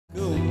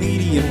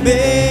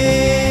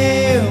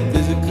man,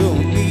 physical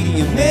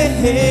media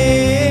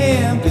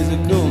man,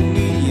 physical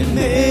media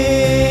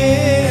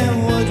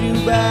man. What'd you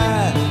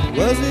buy?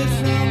 Was it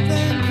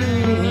something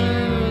good?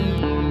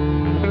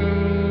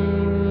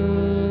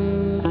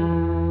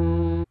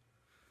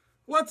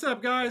 What's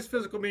up, guys?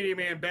 Physical Media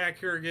Man back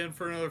here again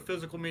for another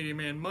Physical Media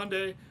Man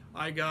Monday.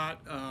 I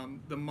got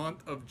the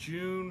month of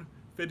June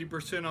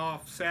 50%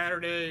 off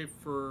Saturday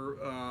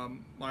for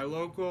my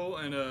local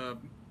and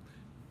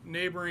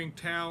neighboring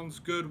towns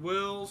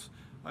Goodwills.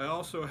 I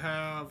also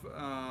have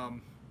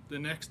the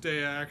next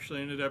day I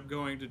actually ended up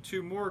going to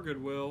 2 more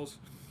Goodwills,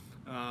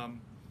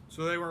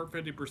 so they weren't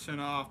 50%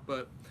 off,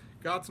 but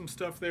got some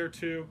stuff there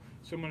too,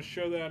 so I'm going to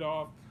show that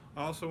off.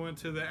 I also went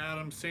to the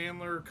Adam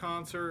Sandler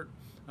concert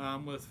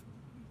with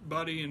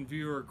buddy and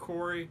viewer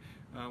Corey.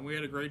 We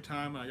had a great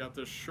time. I got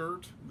this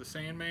shirt, the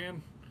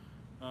Sandman,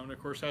 and of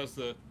course has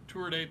the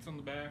tour dates on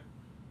the back,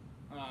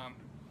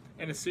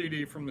 and a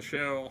CD from the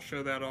show. I'll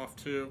show that off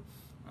too.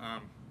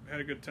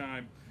 Had a good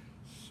time.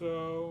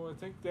 So I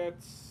think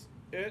that's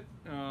it.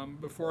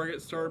 Before I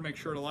get started, make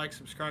sure to like,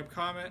 subscribe,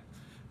 comment,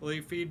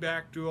 leave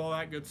feedback, do all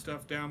that good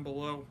stuff down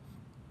below.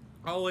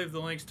 I'll leave the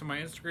links to my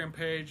Instagram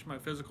page, my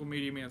Physical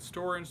Media Man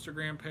store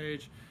Instagram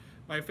page,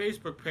 my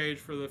Facebook page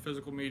for the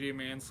Physical Media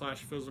Man /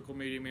 Physical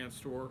Media Man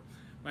store,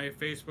 my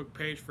Facebook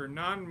page for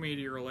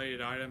non-media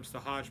related items, the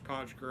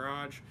Hodgepodge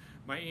Garage,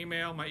 my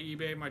email, my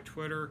eBay, my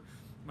Twitter,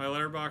 my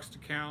Letterboxd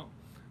account,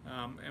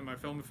 and my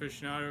Film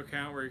Aficionado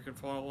account, where you can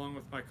follow along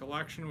with my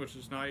collection, which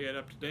is not yet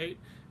up to date,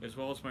 as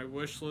well as my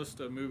wish list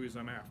of movies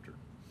I'm after.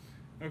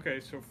 Okay,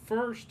 so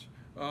first,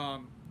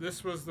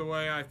 this was the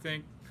way I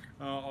think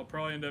I'll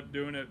probably end up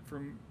doing it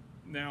from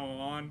now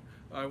on.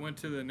 I went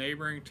to the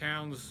neighboring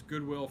town's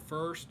Goodwill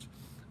first.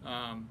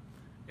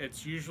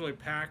 It's usually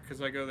packed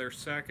because I go there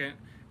second,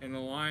 and the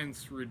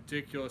line's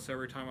ridiculous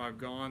every time I've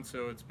gone,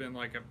 so it's been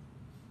like a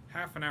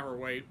half an hour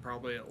wait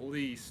probably at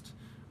least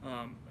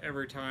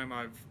every time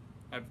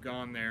I've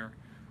gone there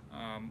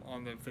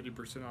on the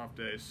 50% off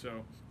days.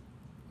 So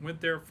went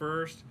there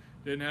first,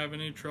 didn't have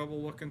any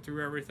trouble looking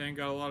through everything,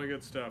 got a lot of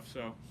good stuff.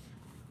 So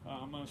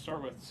I'm going to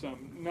start with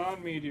some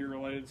non-media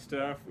related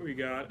stuff. We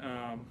got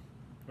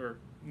or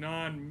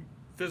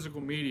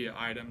non-physical media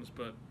items,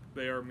 but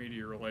they are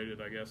media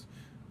related, I guess,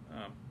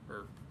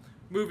 or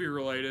movie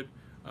related.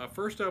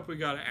 First up, we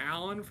got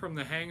Alan from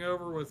The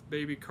Hangover with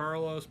Baby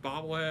Carlos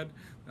bobblehead.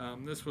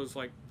 This was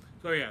like,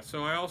 so yeah,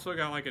 so I also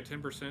got like a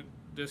 10%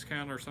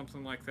 discount or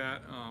something like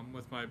that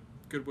with my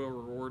Goodwill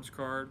rewards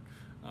card.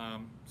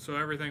 So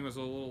everything was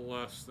a little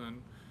less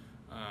than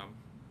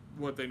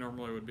what they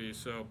normally would be.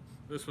 So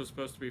this was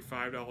supposed to be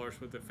 $5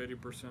 with the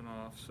 50%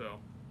 off. So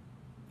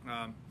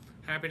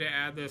happy to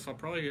add this. I'll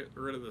probably get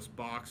rid of this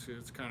box.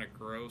 It's kind of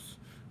gross.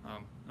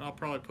 I'll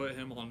probably put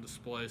him on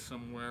display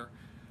somewhere,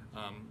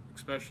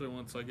 especially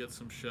once I get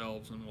some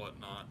shelves and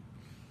whatnot.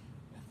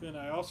 Then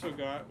I also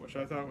got, which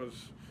I thought was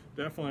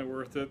definitely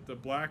worth it, the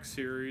Black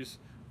Series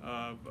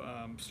of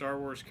Star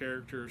Wars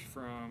characters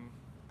from,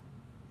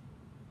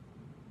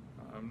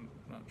 I'm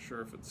not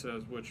sure if it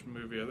says which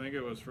movie. I think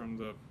it was from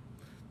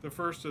the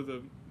first of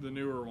the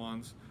newer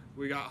ones.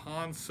 We got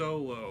Han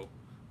Solo,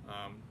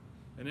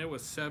 and it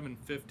was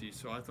 $7.50,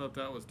 so I thought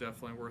that was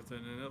definitely worth it,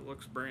 and it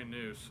looks brand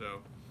new,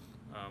 so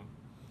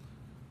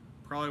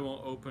probably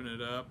won't open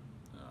it up.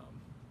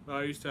 But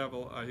I used to have,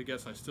 I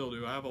guess I still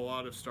do, I have a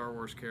lot of Star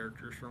Wars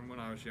characters from when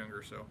I was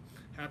younger, so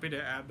happy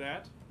to add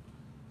that.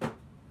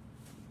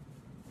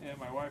 And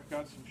my wife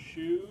got some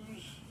shoes.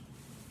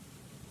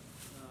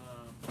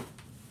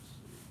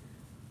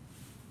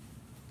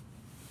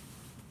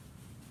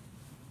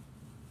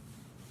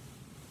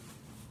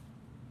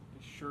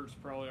 These shirts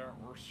probably aren't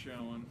worth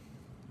showing.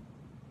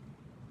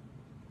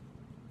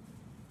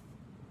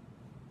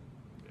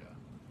 Yeah,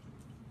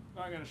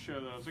 not going to show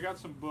those. I got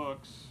some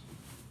books.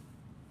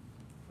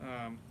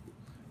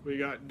 We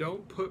got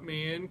Don't Put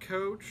Me In,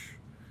 Coach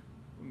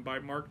by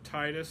Mark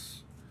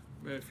Titus.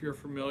 If you're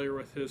familiar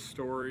with his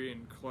story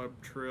in Club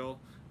Trill,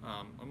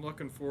 I'm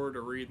looking forward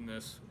to reading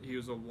this. He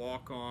was a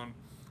walk-on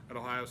at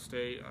Ohio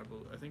State.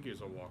 I think he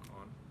was a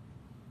walk-on.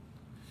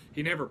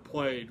 He never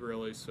played,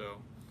 really,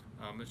 so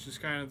it's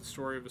just kind of the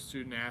story of a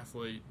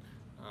student-athlete.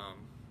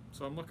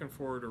 So I'm looking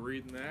forward to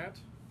reading that.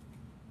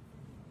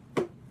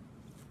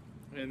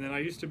 And then I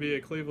used to be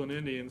a Cleveland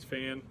Indians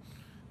fan.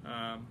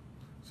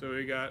 So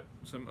we got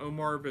some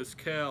Omar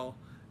Vizquel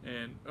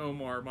and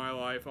Omar, My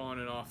Life on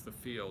and Off the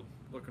Field.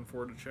 Looking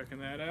forward to checking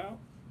that out.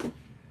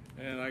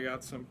 And I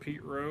got some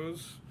Pete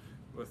Rose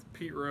with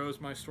Pete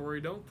Rose, My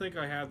Story. Don't think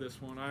I have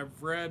this one.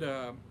 I've read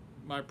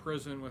My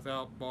Prison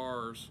Without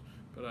Bars,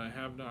 but I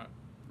have not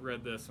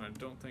read this, and I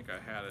don't think I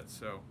had it.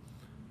 So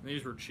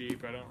these were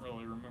cheap. I don't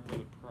really remember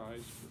the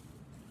price.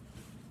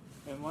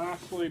 And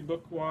lastly,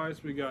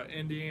 book-wise, we got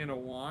Indiana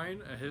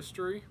Wine, A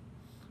History.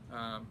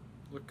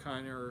 Look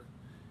kind of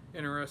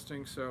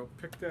interesting, so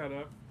pick that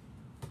up.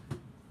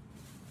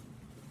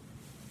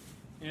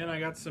 And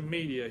I got some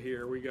media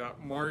here. We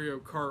got Mario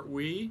Kart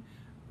Wii.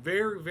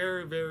 Very,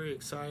 very, very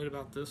excited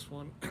about this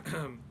one.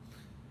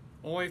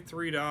 Only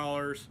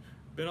 $3.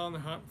 been on the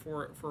hunt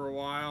for it for a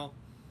while,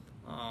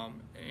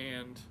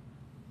 and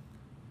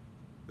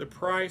the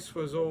price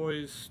was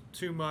always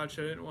too much.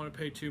 I didn't want to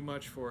pay too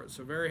much for it,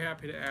 so very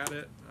happy to add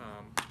it.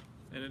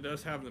 And it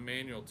does have the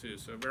manual too,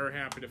 so very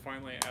happy to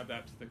finally add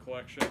that to the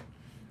collection.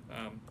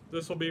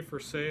 This will be for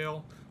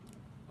sale.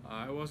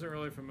 I wasn't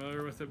really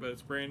familiar with it, but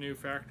it's brand new,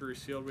 factory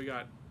sealed. We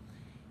got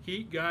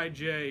Heat Guy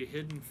J,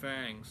 Hidden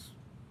Fangs.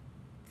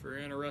 If you're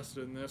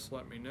interested in this,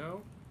 let me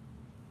know.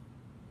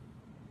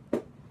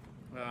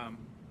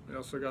 We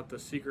also got the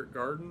Secret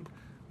Garden,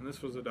 and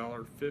this was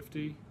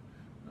 $1.50.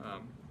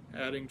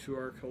 Adding to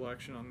our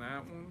collection on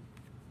that one.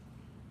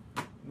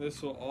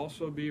 This will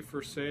also be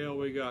for sale.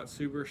 We got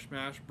Super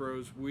Smash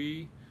Bros.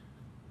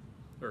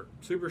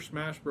 Super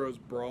Smash Bros.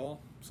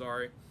 Brawl.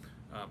 Sorry,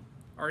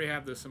 already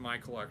have this in my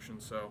collection,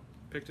 so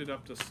picked it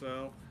up to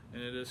sell,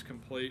 and it is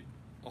complete.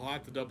 I'll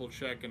have to double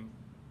check and,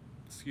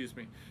 excuse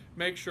me,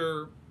 make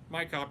sure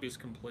my copy is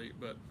complete,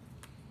 but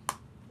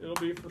it'll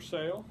be for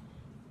sale.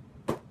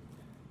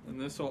 And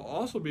this will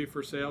also be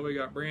for sale. We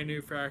got brand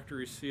new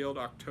factory sealed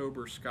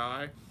October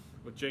Sky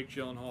with Jake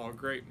Gyllenhaal, a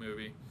great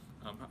movie.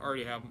 I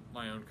already have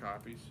my own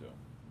copy,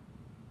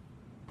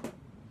 so.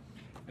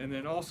 And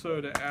then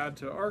also to add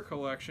to our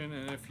collection,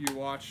 and if you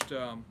watched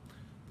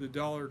the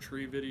Dollar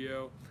Tree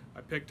video,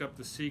 I picked up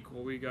the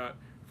sequel. We got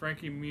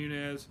Frankie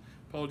Muniz,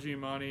 Paul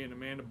Giamatti, and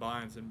Amanda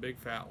Bynes in Big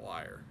Fat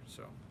Liar.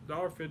 So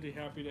 $1.50,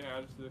 happy to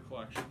add it to the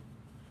collection.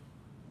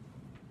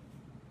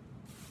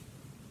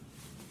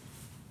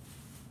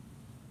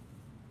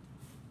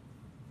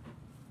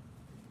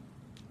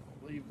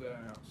 I'll leave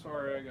that out.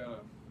 Sorry, I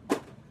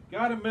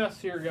got a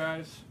mess here,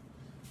 guys.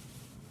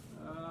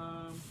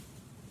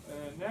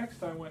 And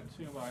next I went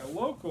to my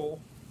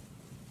local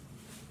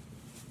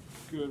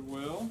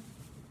Goodwill.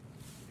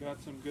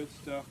 Got some good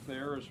stuff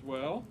there as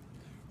well.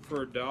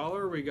 For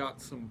 $1, we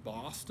got some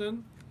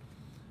Boston.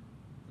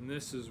 And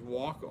this is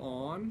Walk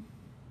On.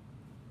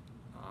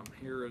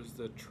 Here is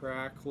the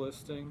track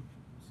listing.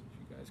 See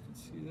if you guys can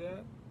see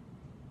that.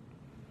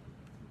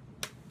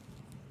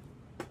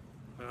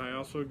 I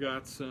also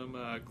got some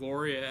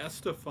Gloria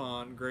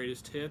Estefan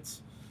Greatest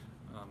Hits.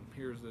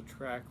 Here's the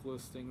track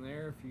listing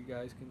there, if you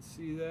guys can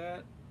see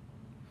that.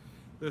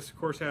 This, of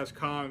course, has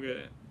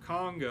Conga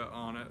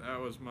on it. That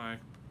was my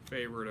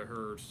favorite of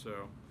hers,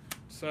 so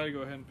decided to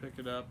go ahead and pick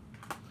it up.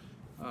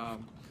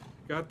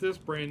 Got this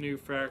brand new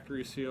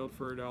factory sealed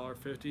for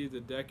 $1.50.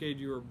 The Decade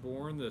You Were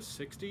Born, the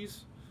 60s.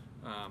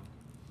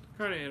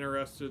 Kind of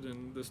interested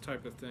in this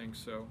type of thing,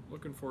 so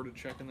looking forward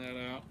to checking that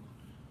out.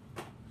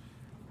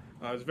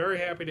 I was very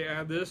happy to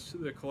add this to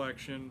the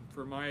collection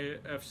for my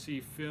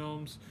FC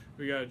Films.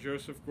 We got a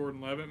Joseph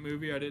Gordon-Levitt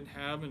movie I didn't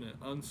have, in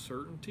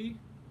Uncertainty.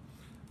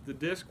 The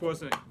disc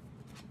wasn't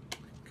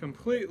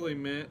completely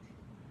mint,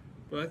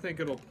 but I think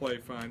it'll play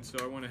fine, so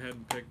I went ahead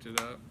and picked it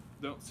up.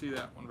 Don't see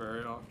that one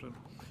very often.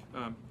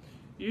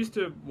 Used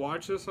to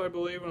watch this, I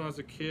believe, when I was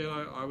a kid.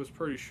 I was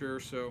pretty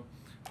sure, so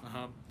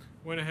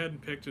went ahead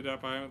and picked it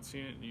up. I haven't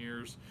seen it in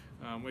years.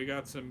 We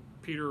got some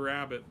Peter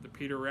Rabbit, the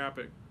Peter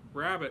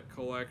Rabbit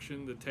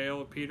collection, The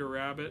Tale of Peter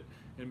Rabbit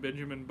and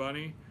Benjamin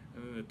Bunny,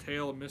 and then The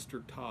Tale of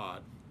Mr.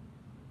 Todd.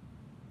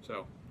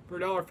 So for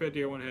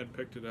 $1.50, I went ahead and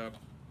picked it up.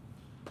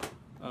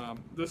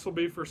 This will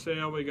be for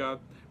sale. We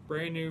got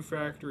brand new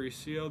factory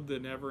sealed, The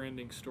Never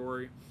Ending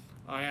Story.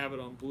 I have it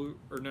on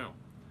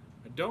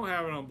I don't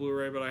have it on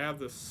Blu-ray, but I have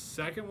the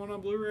second one on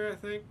Blu-ray, I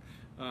think.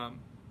 I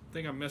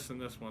think I'm missing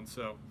this one,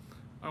 so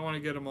I want to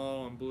get them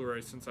all on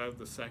Blu-ray since I have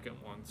the second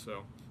one.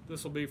 So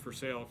this will be for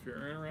sale if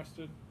you're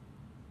interested.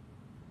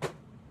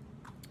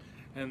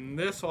 And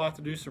this I'll have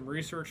to do some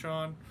research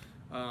on.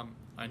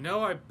 I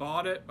know I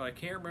bought it, but I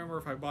can't remember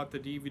if I bought the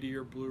DVD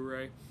or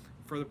Blu-ray.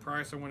 For the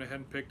price, I went ahead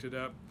and picked it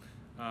up.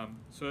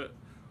 So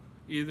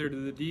either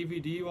the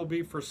DVD will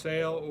be for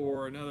sale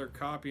or another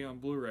copy on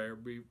Blu-ray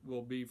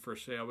will be for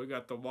sale. We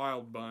got the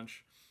Wild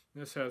Bunch.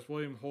 This has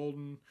William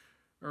Holden,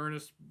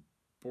 Ernest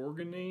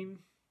Borgnine,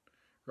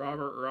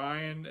 Robert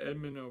Ryan,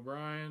 Edmund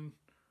O'Brien,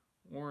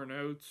 Warren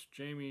Oates,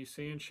 Jamie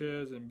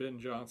Sanchez, and Ben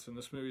Johnson.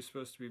 This movie's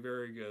supposed to be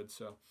very good,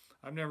 so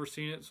I've never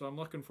seen it, so I'm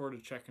looking forward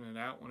to checking it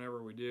out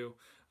whenever we do.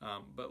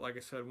 But like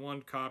I said,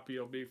 one copy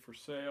will be for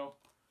sale.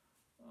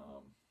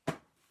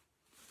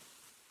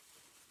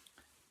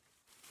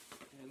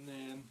 And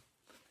then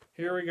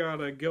here we got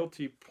a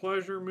guilty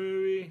pleasure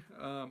movie.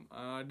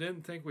 I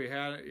didn't think we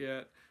had it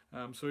yet.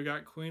 So we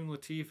got Queen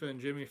Latifah and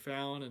Jimmy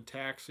Fallon in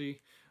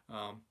Taxi.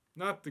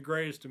 Not the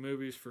greatest of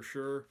movies for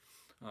sure.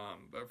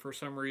 But for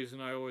some reason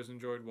I always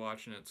enjoyed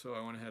watching it, so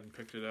I went ahead and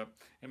picked it up.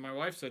 And my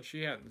wife said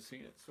she hadn't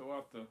seen it, so we'll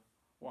have to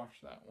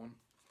watch that one.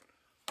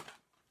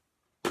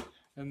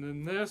 And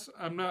then this,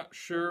 I'm not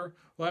sure.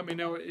 Let me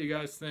know what you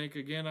guys think.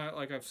 Again,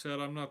 like I've said,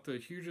 I'm not the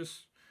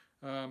hugest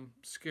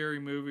scary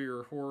movie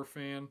or horror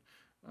fan.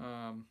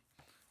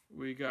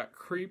 We got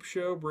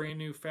Creepshow, brand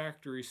new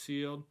factory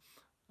sealed.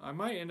 I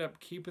might end up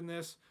keeping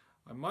this.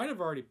 I might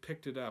have already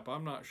picked it up.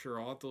 I'm not sure.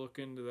 I'll have to look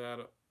into that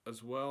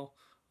as well.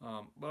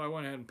 But I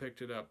went ahead and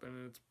picked it up,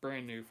 and it's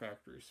brand new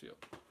factory sealed.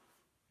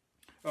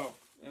 Oh,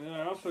 and then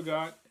I also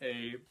got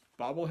a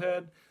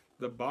bobblehead.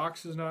 the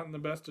box is not in the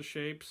best of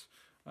shapes.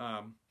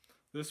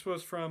 This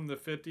was from the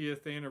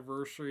 50th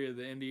anniversary of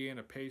the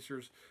Indiana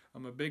Pacers.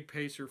 I'm a big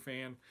Pacer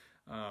fan.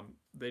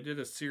 They did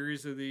a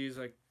series of these.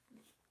 Like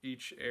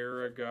each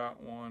era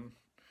got one.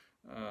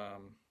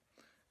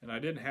 And I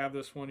didn't have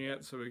this one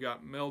yet, so we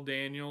got Mel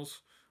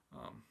Daniels.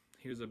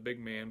 He was a big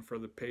man for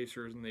the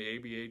Pacers and the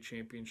ABA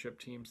championship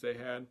teams they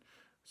had.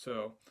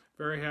 So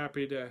very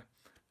happy to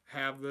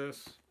have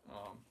this.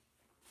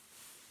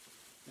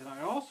 And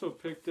I also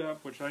picked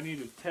up, which I need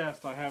to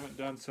test, I haven't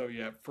done so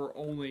yet, for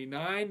only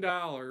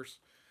 $9.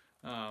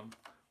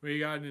 We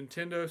got a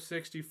Nintendo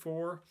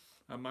 64.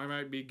 I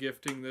might be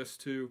gifting this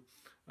to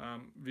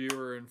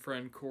viewer and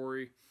friend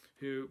Corey,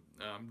 who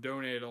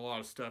donated a lot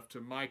of stuff to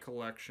my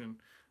collection.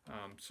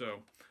 So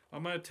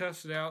I'm going to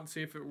test it out and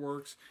see if it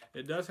works.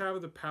 It does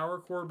have the power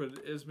cord, but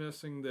it is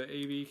missing the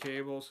AV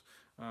cables.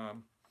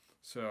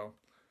 So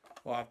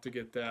we'll have to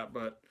get that,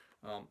 but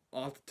I'll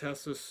have to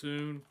test this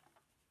soon.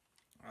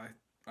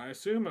 I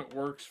assume it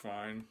works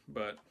fine,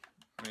 but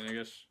I mean, I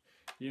guess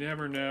you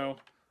never know.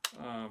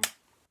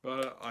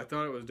 But I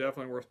thought it was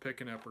definitely worth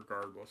picking up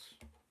regardless.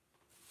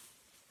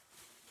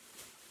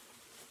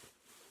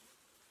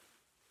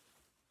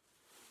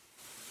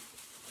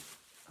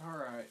 All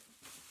right.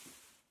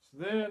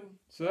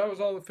 So that was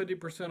all the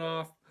 50%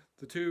 off.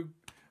 The two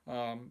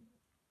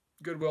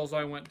Goodwills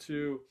I went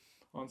to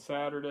on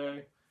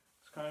Saturday.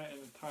 It's kind of in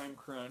a time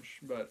crunch,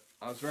 but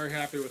I was very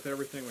happy with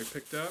everything we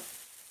picked up.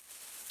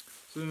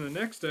 So then the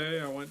next day,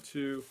 I went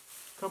to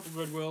a couple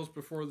Goodwills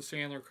before the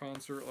Sandler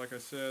concert, like I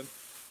said.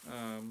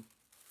 I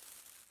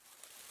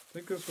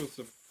think this was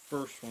the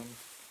first one.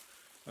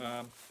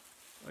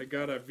 I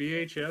got a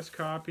VHS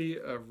copy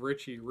of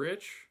Richie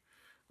Rich.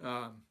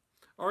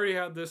 Already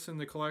had this in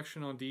the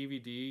collection on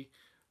DVD,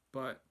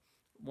 but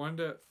wanted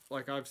to,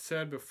 like I've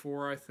said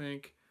before, I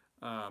think,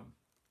 I'm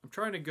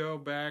trying to go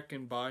back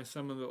and buy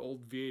some of the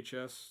old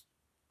VHS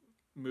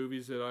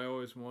movies that I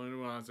always wanted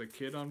when I was a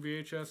kid on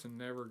VHS and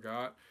never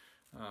got.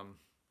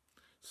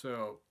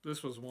 So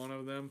this was one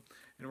of them,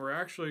 and we're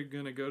actually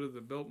going to go to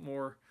the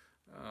Biltmore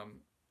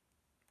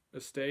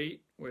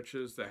estate, which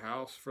is the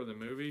house for the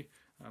movie.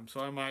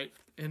 So I might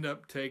end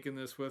up taking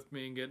this with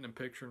me and getting a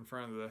picture in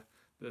front of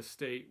the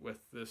estate with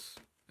this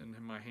in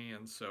my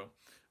hands. So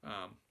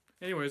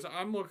anyways,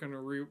 I'm looking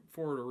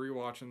forward to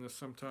rewatching this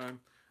sometime.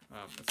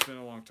 It's been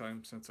a long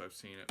time since I've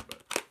seen it,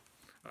 but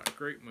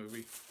great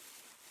movie.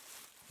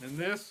 And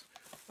this,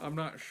 I'm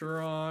not sure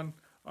on.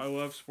 I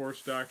love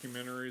sports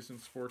documentaries and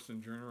sports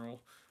in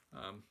general.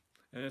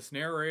 And it's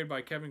narrated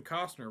by Kevin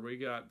Costner. We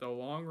got The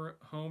Long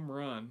Home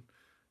Run,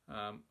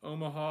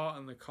 Omaha,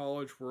 and the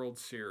College World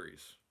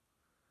Series.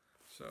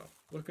 So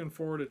looking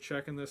forward to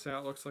checking this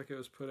out. Looks like it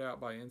was put out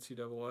by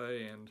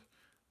NCAA and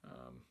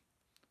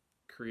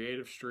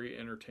Creative Street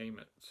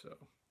Entertainment. So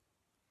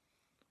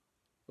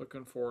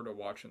looking forward to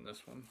watching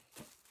this one.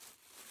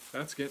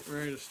 That's getting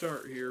ready to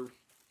start here.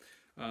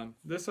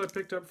 This I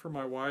picked up for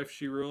my wife.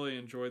 She really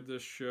enjoyed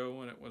this show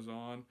when it was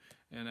on,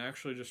 and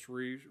actually just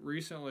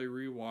recently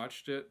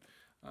rewatched it.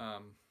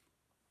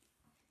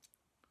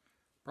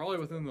 Probably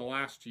within the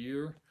last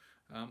year.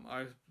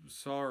 I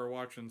saw her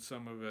watching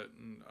some of it,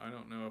 and I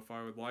don't know if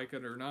I would like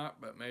it or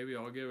not, but maybe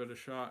I'll give it a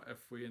shot if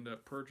we end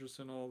up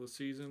purchasing all the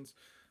seasons.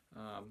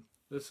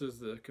 This is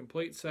the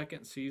complete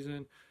second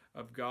season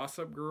of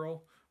Gossip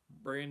Girl.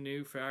 Brand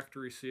new,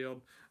 factory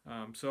sealed.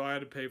 So I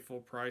had to pay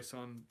full price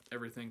on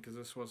everything because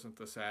this wasn't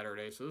the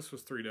Saturday. So this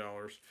was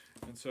 $3,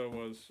 and so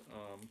was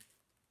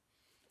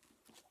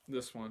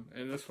this one.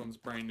 And this one's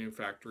brand new,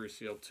 factory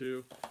sealed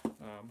too.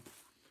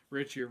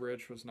 Richie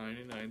Rich was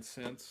 99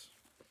 cents.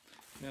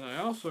 And I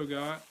also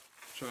got,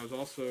 which I was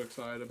also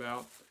excited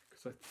about,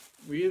 because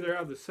we either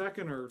have the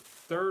second or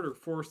third or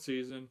fourth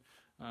season.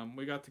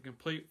 We got the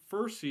complete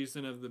first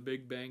season of The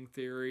Big Bang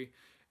Theory.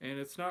 And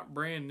it's not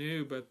brand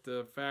new, but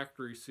the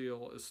factory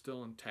seal is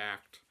still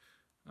intact.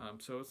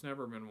 So it's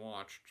never been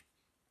watched.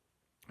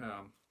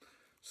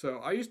 So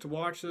I used to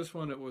watch this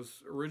when it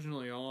was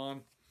originally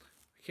on.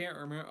 I can't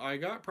remember. I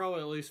got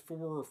probably at least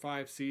 4 or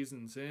 5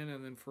 seasons in,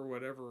 and then for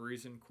whatever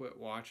reason quit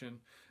watching.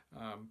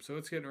 So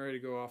it's getting ready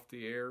to go off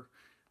the air.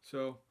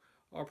 So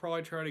I'll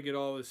probably try to get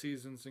all the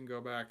seasons and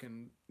go back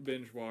and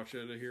binge watch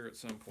it here at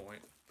some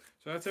point.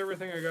 So that's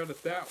everything I got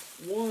at that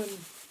one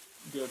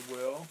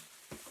Goodwill.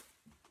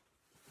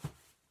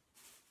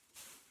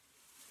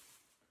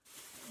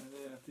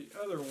 The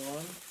other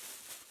one,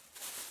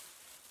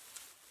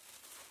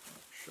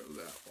 I'll show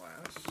that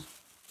last.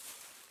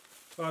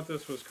 Thought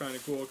this was kind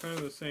of cool, kind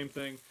of the same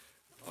thing.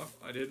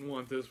 I didn't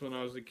want this when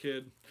I was a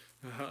kid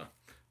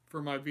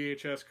for my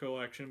VHS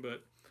collection,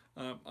 but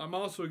I'm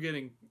also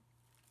getting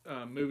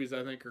movies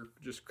I think are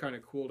just kind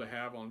of cool to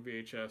have on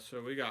VHS.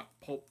 So we got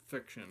Pulp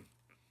Fiction,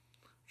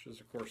 which is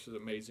of course an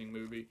amazing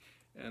movie,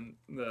 and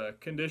the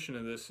condition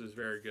of this is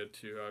very good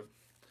too.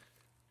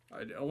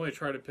 I only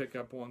try to pick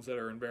up ones that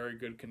are in very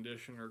good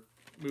condition or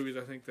movies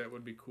I think that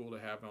would be cool to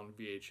have on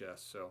VHS.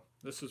 So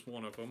this is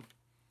one of them.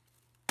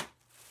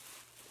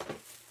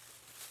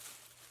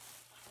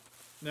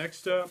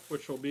 Next up,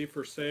 which will be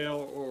for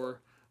sale or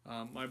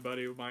My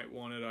buddy might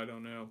want it. I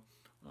don't know.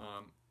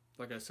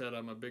 Like I said,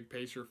 I'm a big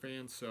Pacer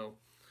fan, so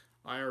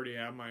I already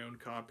have my own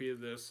copy of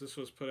this. This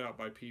was put out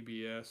by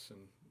PBS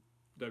and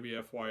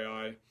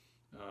WFYI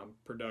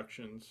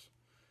Productions.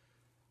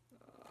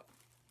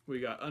 We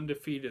got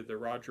Undefeated, the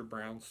Roger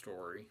Brown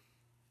story.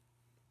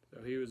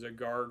 So he was a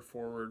guard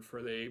forward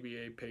for the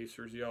ABA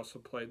Pacers. He also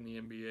played in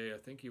the NBA. I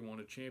think he won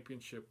a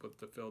championship with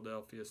the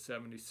Philadelphia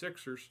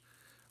 76ers.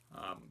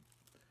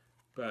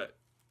 But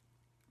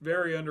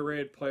very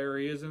underrated player.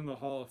 He is in the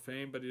Hall of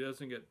Fame, but he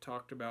doesn't get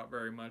talked about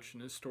very much,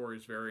 and his story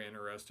is very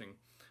interesting.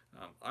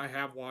 I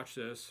have watched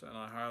this, and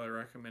I highly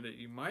recommend it.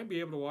 You might be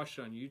able to watch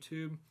it on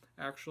YouTube,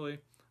 actually.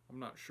 I'm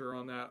not sure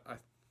on that. I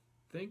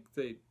think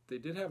they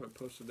did have it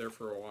posted there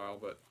for a while,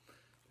 but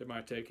they might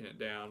have taken it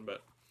down.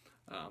 But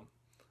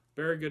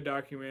very good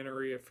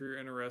documentary. If you're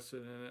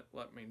interested in it,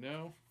 let me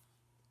know.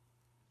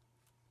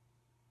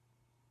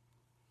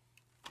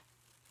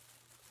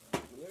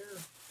 There.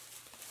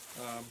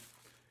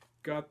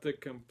 Got the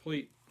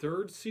complete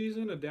third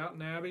season of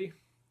Downton Abbey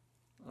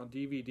on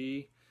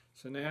DVD.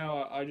 So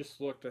now I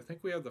just looked. I think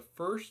we have the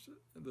first,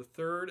 the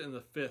third, and the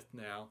fifth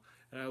now.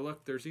 And I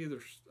looked. There's either,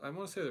 I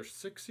want to say there's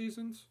 6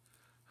 seasons.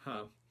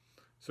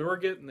 So we're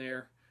getting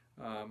there.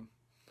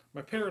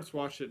 My parents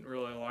watched it and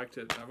really liked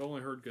it. I've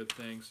only heard good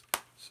things.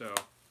 So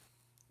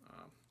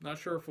not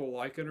sure if we'll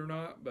like it or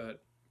not,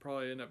 but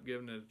probably end up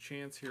giving it a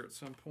chance here at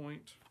some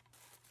point.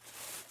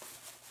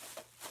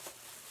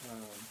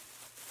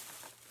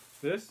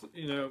 This,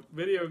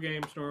 video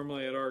games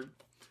normally at our,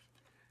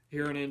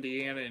 here in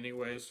Indiana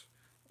anyways,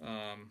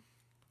 the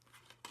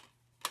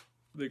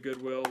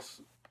Goodwills,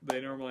 they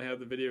normally have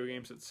the video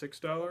games at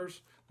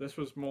 $6. This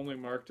was only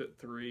marked at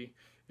 $3.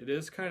 It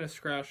is kind of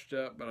scratched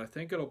up, but I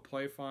think it'll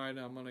play fine.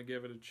 I'm going to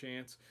give it a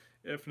chance.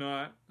 If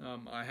not,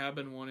 I have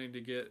been wanting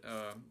to get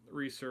a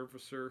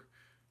resurfacer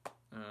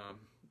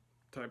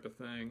type of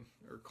thing,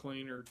 or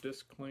cleaner,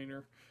 disc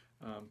cleaner.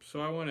 So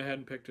I went ahead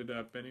and picked it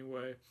up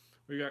anyway.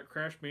 We got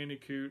Crash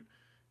Bandicoot,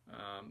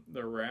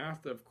 The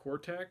Wrath of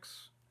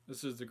Cortex.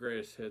 This is the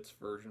greatest hits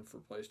version for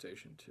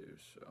PlayStation 2.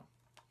 So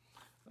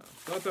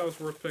thought that was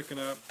worth picking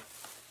up.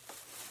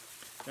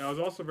 And I was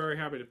also very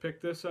happy to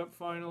pick this up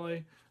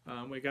finally.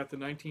 We got the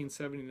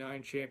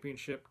 1979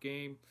 championship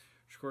game,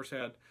 which of course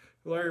had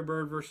Larry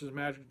Bird versus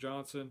Magic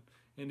Johnson,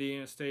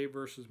 Indiana State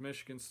versus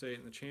Michigan State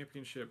in the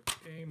championship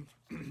game.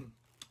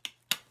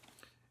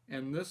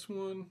 And this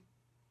one,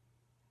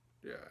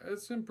 yeah,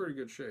 it's in pretty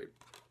good shape.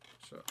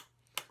 So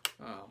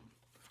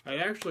I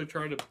actually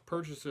tried to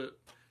purchase it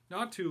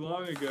not too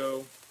long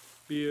ago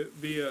via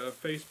a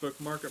Facebook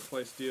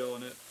Marketplace deal,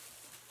 and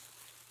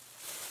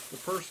the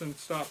person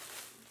stopped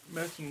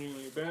messaging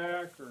me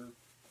back or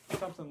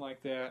something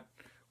like that,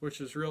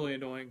 which is really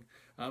annoying.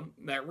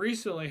 That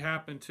recently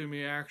happened to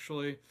me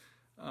actually.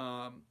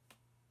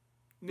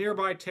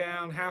 Nearby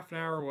town, half an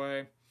hour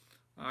away.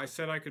 I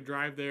said I could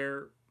drive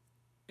there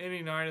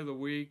any night of the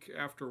week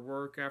after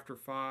work, after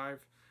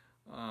 5.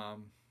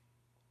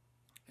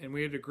 And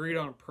we had agreed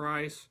on a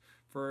price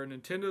for a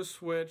Nintendo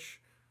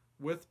Switch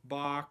with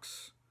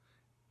box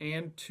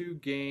and 2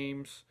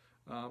 games,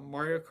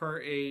 Mario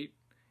Kart 8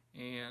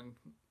 and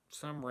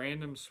some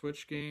random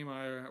Switch game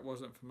I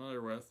wasn't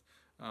familiar with.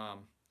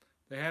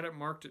 They had it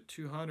marked at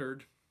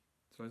 $200,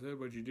 so I said,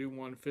 would you do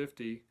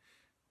 $150?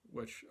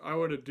 Which I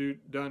would have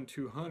done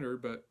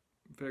 $200, but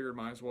figured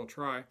might as well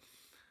try.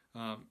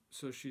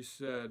 So she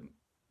said,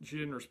 she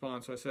didn't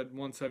respond, so I said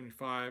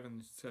 $175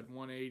 and said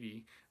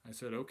 $180. I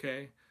said,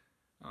 okay.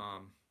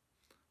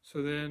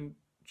 So then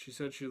she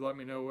said she'd let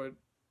me know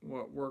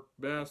what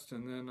worked best,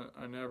 and then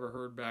I never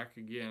heard back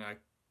again. I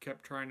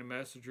kept trying to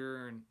message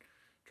her and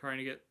trying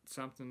to get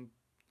something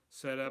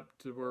set up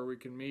to where we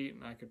can meet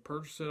and I could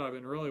purchase it. I've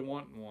been really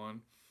wanting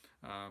one.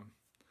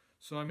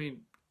 So, I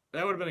mean,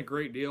 that would have been a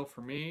great deal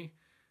for me,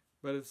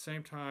 but at the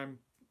same time,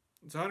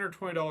 it's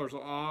 $120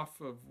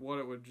 off of what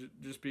it would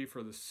just be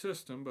for the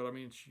system, but I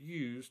mean, it's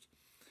used.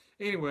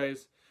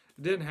 Anyways,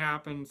 it didn't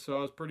happen, so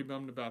I was pretty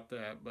bummed about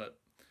that, but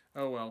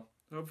oh well.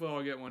 Hopefully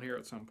I'll get one here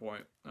at some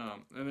point.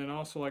 And then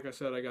also, like I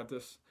said, I got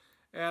this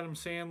Adam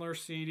Sandler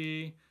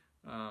CD,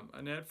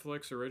 a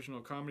Netflix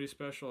original comedy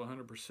special,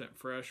 100%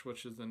 Fresh,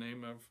 which is the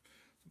name of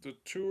the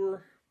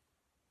tour.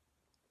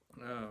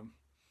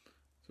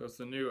 So it's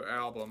the new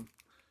album.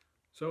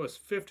 So it's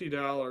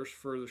 $50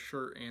 for the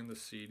shirt and the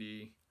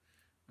CD.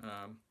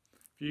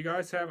 If you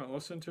guys haven't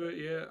listened to it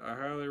yet, I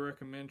highly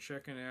recommend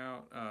checking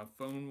out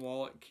Phone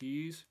Wallet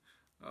Keys.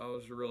 It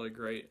was really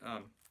great.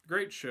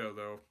 Great show,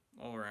 though,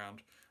 all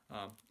around.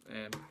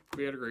 And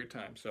we had a great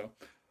time. So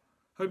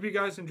hope you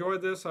guys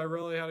enjoyed this. I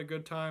really had a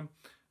good time.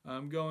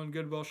 Going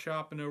Goodwill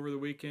shopping over the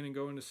weekend and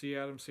going to see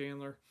Adam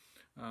Sandler.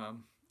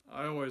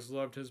 I always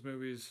loved his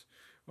movies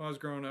when I was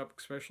growing up,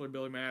 especially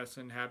Billy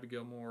Madison, Happy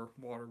Gilmore,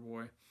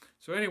 Waterboy.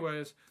 So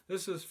anyways,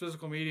 this is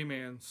Physical Media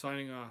Man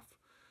signing off.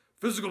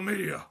 Physical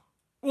Media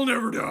will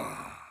never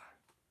die.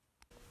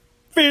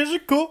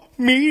 Physical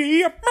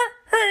Media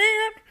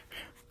Man.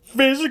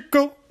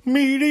 Physical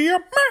Media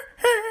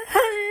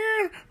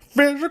Man.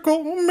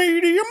 Physical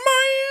Media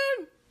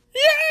Man.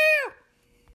 Yeah!